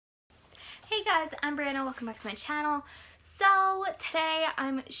Hey guys, I'm Brianna, welcome back to my channel. So today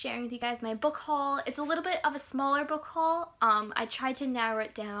I'm sharing with you guys my book haul. It's a little bit of a smaller book haul. I tried to narrow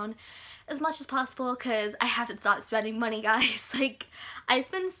it down as much as possible because I have to stop spending money, guys. Like, I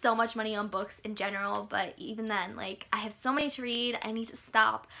spend so much money on books in general, but even then, like, I have so many to read, I need to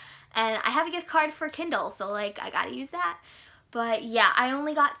stop. And I have a gift card for Kindle, so like, I gotta use that. But yeah, I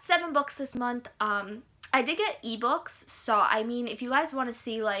only got 7 books this month. I did get ebooks, so I mean, if you guys want to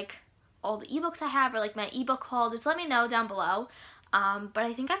see like all the ebooks I have or like my ebook haul, just let me know down below. But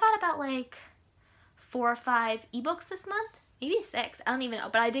I think I got about like 4 or 5 ebooks this month, maybe 6, I don't even know,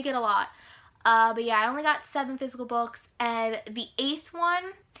 but I did get a lot. But yeah, I only got 7 physical books, and the 8th one,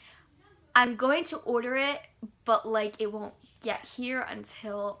 I'm going to order it, but like it won't get here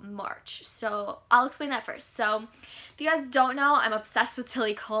until March, so I'll explain that first. So if you guys don't know, I'm obsessed with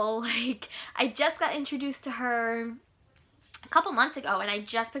Tillie Cole. Like, I just got introduced to her a couple months ago, and I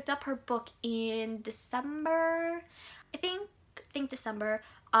just picked up her book in December, I think December.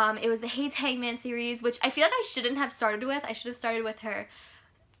 It was the Hades Hangman series, which I feel like I shouldn't have started with. I should have started with her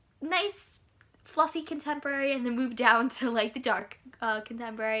nice fluffy contemporary and then moved down to like the dark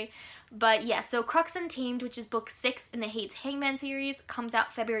contemporary. But yeah, so Crux Untamed, which is book 6 in the Hades Hangman series, comes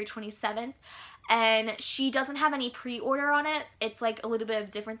out February 27th. And she doesn't have any pre-order on it. It's like a little bit of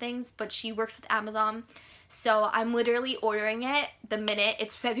different things, but she works with Amazon. So I'm literally ordering it the minute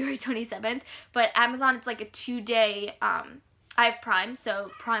it's February 27th. But Amazon, it's like a 2-day, I have Prime,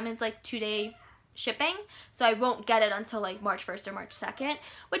 so Prime is like 2-day shipping, so I won't get it until like March 1st or March 2nd,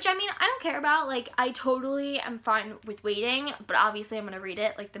 which I mean, I don't care about. Like, I totally am fine with waiting, but obviously I'm gonna read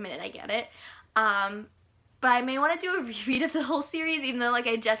it like the minute I get it. But I may want to do a reread of the whole series, even though like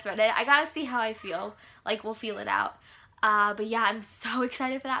I just read it. I gotta see how I feel, like we'll feel it out. But yeah, I'm so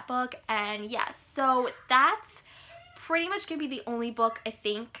excited for that book. And yeah, so that's pretty much gonna be the only book I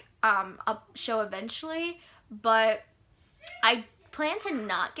think I'll show eventually, but I plan to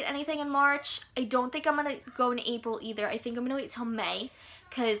not get anything in March. I don't think I'm gonna go in April either. I think I'm gonna wait till May,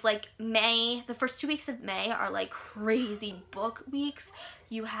 because like May, the first 2 weeks of May are like crazy book weeks.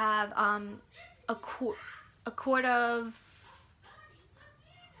 You have a Court of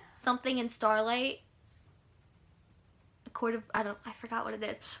something in Starlight, I forgot what it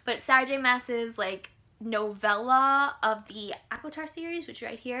is, but Sarah J Maas's like novella of the ACOTAR series, which is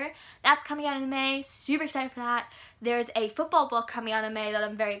right here, that's coming out in May. Super excited for that. There's a football book coming out in May that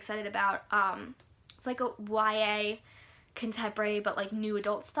I'm very excited about. It's like a YA contemporary but like new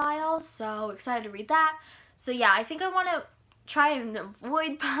adult style, so excited to read that. So yeah, I think I want to try and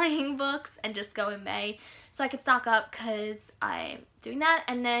avoid buying books and just go in May so I could stock up, because I'm doing that.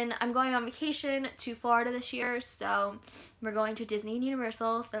 And then I'm going on vacation to Florida this year, so we're going to Disney and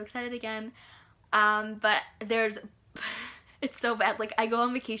Universal, so excited again. But there's it's so bad, like I go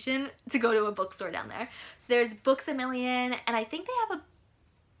on vacation to go to a bookstore down there. So there's Books A Million, and I think they have a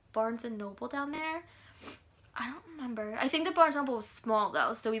Barnes & Noble down there. I don't remember. I think the Barnes & Noble was small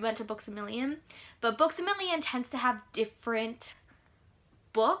though, so we went to Books A Million. But Books A Million tends to have different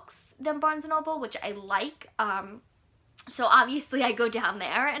books than Barnes & Noble, which I like. So obviously I go down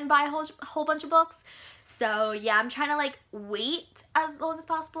there and buy a whole bunch of books. So yeah, I'm trying to like wait as long as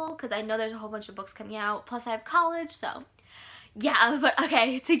possible, because I know there's a whole bunch of books coming out. Plus I have college, so yeah. But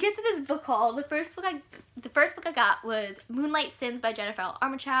okay, to get to this book haul, the first book I got was Moonlight Sins by Jennifer L.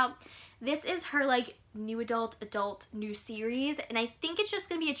 Armentrout. This is her like new adult new series, and I think it's just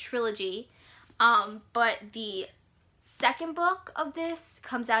gonna be a trilogy. But the second book of this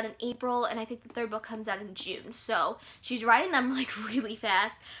comes out in April, and I think the third book comes out in June. So she's writing them like really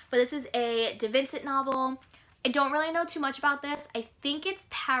fast. But this is a De Vincent novel. I don't really know too much about this. I think it's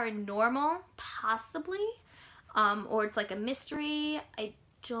paranormal, possibly, or it's like a mystery. I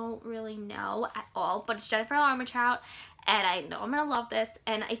don't really know at all, but it's Jennifer L. Armentrout, and I know I'm gonna love this.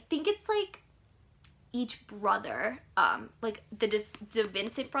 And I think it's like each brother, like the De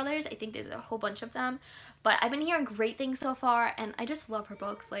Vincent brothers. I think there's a whole bunch of them, but I've been hearing great things so far, and I just love her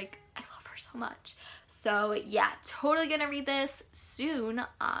books. Like, I love her so much. So yeah, totally gonna read this soon,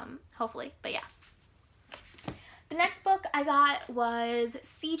 hopefully. But yeah, the next book I got was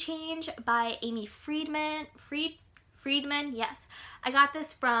Sea Change by Amy Friedman. Friedman, yes. I got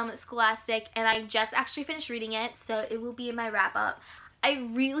this from Scholastic, and I just actually finished reading it, so it will be in my wrap-up. I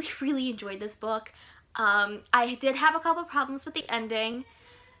really, really enjoyed this book. I did have a couple problems with the ending,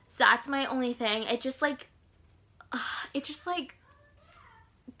 so that's my only thing. It just like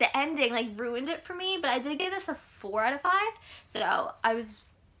the ending like ruined it for me, but I did give this a 4 out of 5, so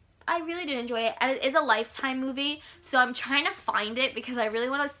I really did enjoy it, and it is a Lifetime movie, so I'm trying to find it because I really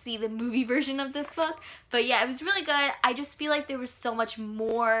want to see the movie version of this book. But yeah, it was really good. I just feel like there was so much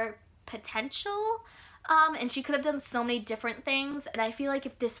more potential, and she could have done so many different things, and I feel like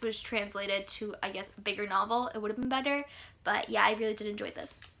if this was translated to, I guess, a bigger novel, it would have been better. But yeah, I really did enjoy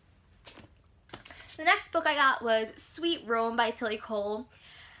this. The next book I got was Sweet Rome by Tillie Cole.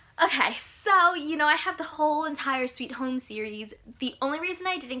 Okay, so, you know, I have the whole entire Sweet Home series. The only reason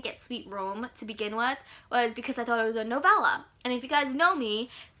I didn't get Sweet Rome to begin with was because I thought it was a novella. And if you guys know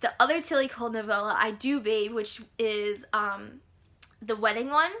me, the other Tillie Cole novella, I Do Babe, which is the wedding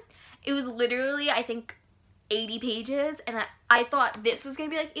one, it was literally, I think, 80 pages, and I thought this was going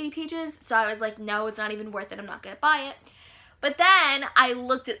to be like 80 pages, so I was like, no, it's not even worth it, I'm not going to buy it. But then I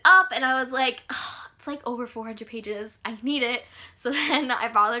looked it up, and I was like, oh, it's like over 400 pages. I need it. So then I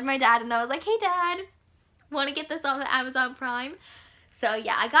bothered my dad and I was like, hey Dad, want to get this off of Amazon Prime? So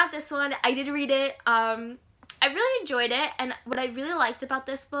yeah, I got this one. I did read it. I really enjoyed it, and what I really liked about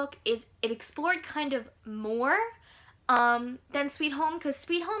this book is it explored kind of more than Sweet Home, because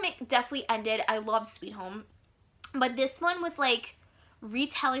Sweet Home, it definitely ended. I loved Sweet Home. But this one was like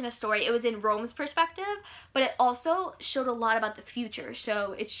retelling the story. It was in Rome's perspective, but it also showed a lot about the future.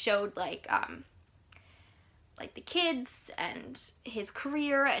 So it showed like the kids and his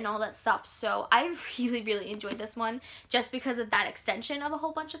career and all that stuff. So I really, really enjoyed this one just because of that extension of a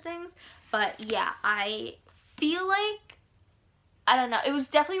whole bunch of things. But yeah, I feel like, I don't know, it was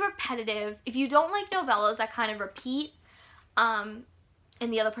definitely repetitive. If you don't like novellas that kind of repeat in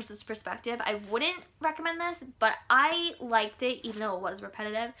the other person's perspective, I wouldn't recommend this, but I liked it even though it was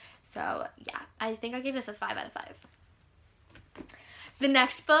repetitive. So yeah, I think I gave this a 5 out of 5. The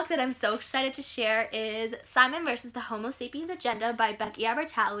next book that I'm so excited to share is Simon vs. the Homo Sapiens Agenda by Becky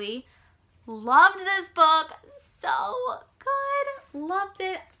Albertalli. Loved this book. So good. Loved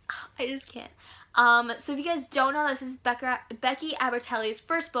it. I just can't. So if you guys don't know, this is Becky Albertalli's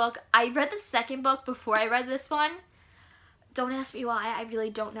first book. I read the second book before I read this one. Don't ask me why. I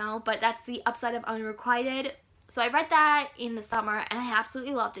really don't know. But that's The Upside of Unrequited. So I read that in the summer and I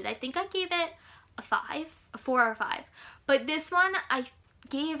absolutely loved it. I think I gave it a 4 or 5. But this one, I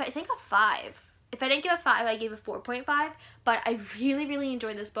gave, I think, a 5. If I didn't give a 5, I gave a 4.5. But I really, really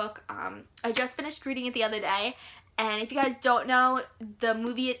enjoyed this book. I just finished reading it the other day. And if you guys don't know, the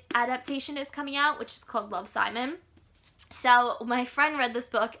movie adaptation is coming out, which is called Love, Simon. So my friend read this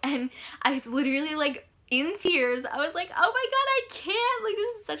book, and I was literally, like, in tears. I was like, oh my god, I can't. Like,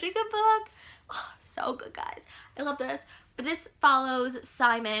 this is such a good book. Oh, so good, guys. I love this. But this follows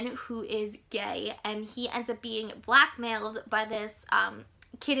Simon, who is gay, and he ends up being blackmailed by this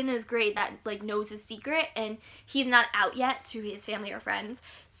kid in his grade that like knows his secret, and he's not out yet to his family or friends.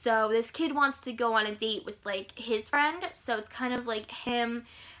 So this kid wants to go on a date with like his friend, so it's kind of like him,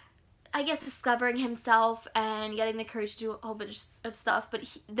 I guess, discovering himself and getting the courage to do a whole bunch of stuff.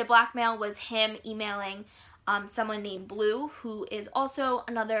 But the blackmail was him emailing someone named Blue, who is also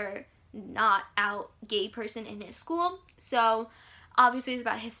another not out gay person in his school. So obviously it's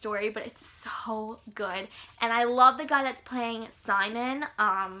about his story, but it's so good. And I love the guy that's playing Simon.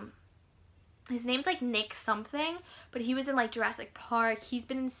 His name's like Nick something, but he was in like Jurassic Park. He's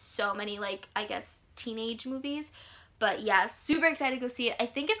been in so many like, I guess, teenage movies. But yeah, super excited to go see it. I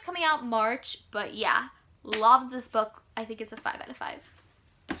think it's coming out March, but yeah, loved this book. I think it's a 5 out of 5.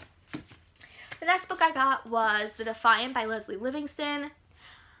 The next book I got was The Defiant by Leslie Livingston.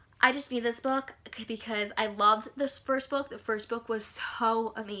 I just need this book because I loved this first book. The first book was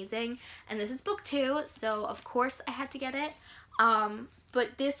so amazing. And this is book 2, so of course I had to get it.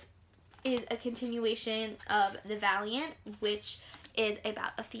 But this is a continuation of The Valiant, which is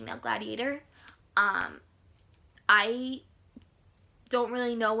about a female gladiator. I don't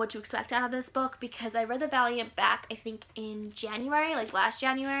really know what to expect out of this book because I read The Valiant back, I think, in January, like last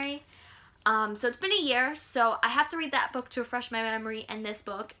January. So it's been a year, so I have to read that book to refresh my memory and this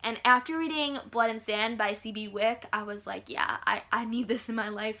book. And after reading Blood and Sand by C.B. Wick, I was like, yeah, I need this in my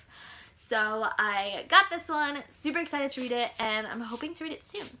life. So I got this one, super excited to read it, and I'm hoping to read it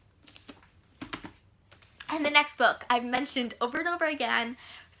soon. And the next book I've mentioned over and over again,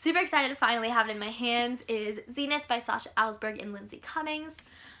 super excited to finally have it in my hands, is Zenith by Sasha Alsberg and Lindsay Cummings.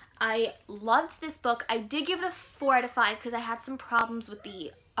 I loved this book. I did give it a 4 out of 5 because I had some problems with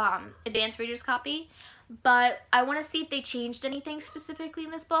the advanced reader's copy, but I want to see if they changed anything specifically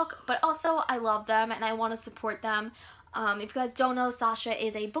in this book. But also I love them and I want to support them. If you guys don't know, Sasha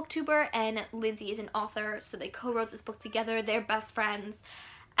is a booktuber and Lindsay is an author, so they co-wrote this book together. They're best friends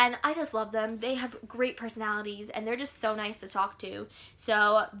and I just love them. They have great personalities and they're just so nice to talk to.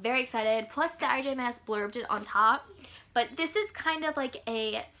 So very excited. Plus Sarah J Maas blurbed it on top. But this is kind of like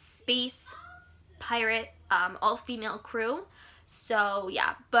a space pirate all-female crew. So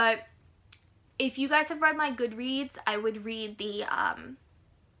yeah, but if you guys have read my Goodreads, I would read the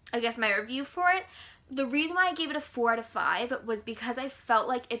I guess, my review for it. The reason why I gave it a 4 out of 5 was because I felt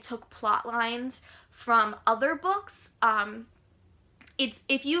like it took plot lines from other books.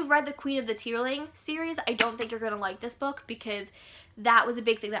 If you've read the Queen of the Tearling series, I don't think you're going to like this book, because that was a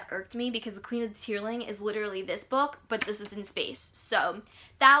big thing that irked me, because the Queen of the Tearling is literally this book, but this is in space. So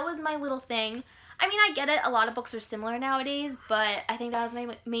that was my little thing. I mean, I get it, a lot of books are similar nowadays, but I think that was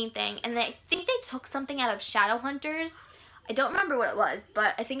my main thing. And I think they took something out of Shadowhunters. I don't remember what it was,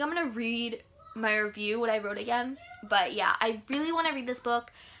 but I think I'm going to read my review, what I wrote again. But yeah, I really want to read this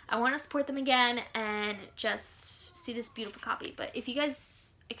book. I want to support them again and just see this beautiful copy. But if you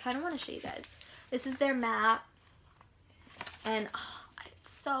guys, I kind of want to show you guys. This is their map. And oh, it's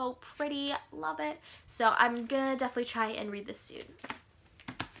so pretty. I love it. So I'm going to definitely try and read this soon.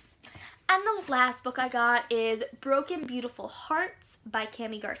 And the last book I got is Broken Beautiful Hearts by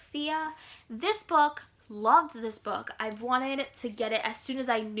Kami Garcia. This book, loved this book. I've wanted to get it as soon as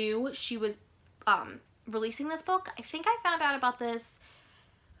I knew she was releasing this book. I think I found out about this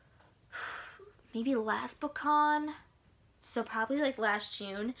maybe last BookCon, so probably like last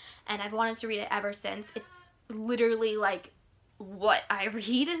June, and I've wanted to read it ever since. It's literally like what I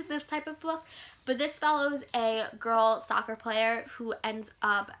read, this type of book. But this follows a girl soccer player who ends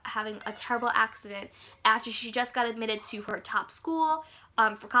up having a terrible accident after she just got admitted to her top school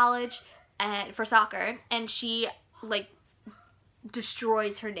for college and for soccer, and she like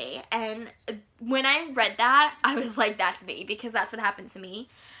destroys her day. And when I read that, I was like, that's me, because that's what happened to me.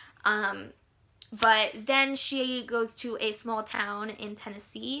 But then she goes to a small town in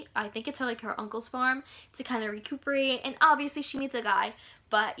Tennessee. I think it's like her uncle's farm, to kind of recuperate. And obviously she meets a guy.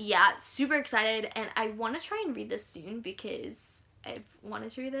 But yeah, super excited. And I want to try and read this soon, because I've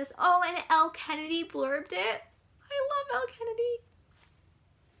wanted to read this. Oh, and Elle Kennedy blurbed it. I love Elle Kennedy.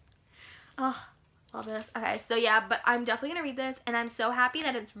 Oh, love this. Okay, so yeah, but I'm definitely going to read this. And I'm so happy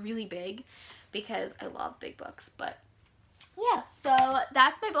that it's really big, because I love big books. But yeah, so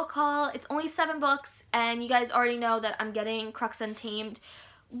that's my book haul. It's only 7 books, and you guys already know that I'm getting Crux Untamed,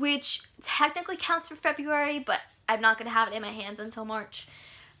 which technically counts for February, but I'm not going to have it in my hands until March.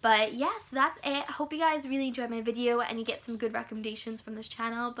 But yeah, so that's it. I hope you guys really enjoyed my video and you get some good recommendations from this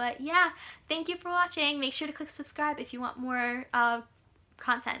channel. But yeah, thank you for watching. Make sure to click subscribe if you want more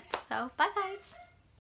content. So bye guys!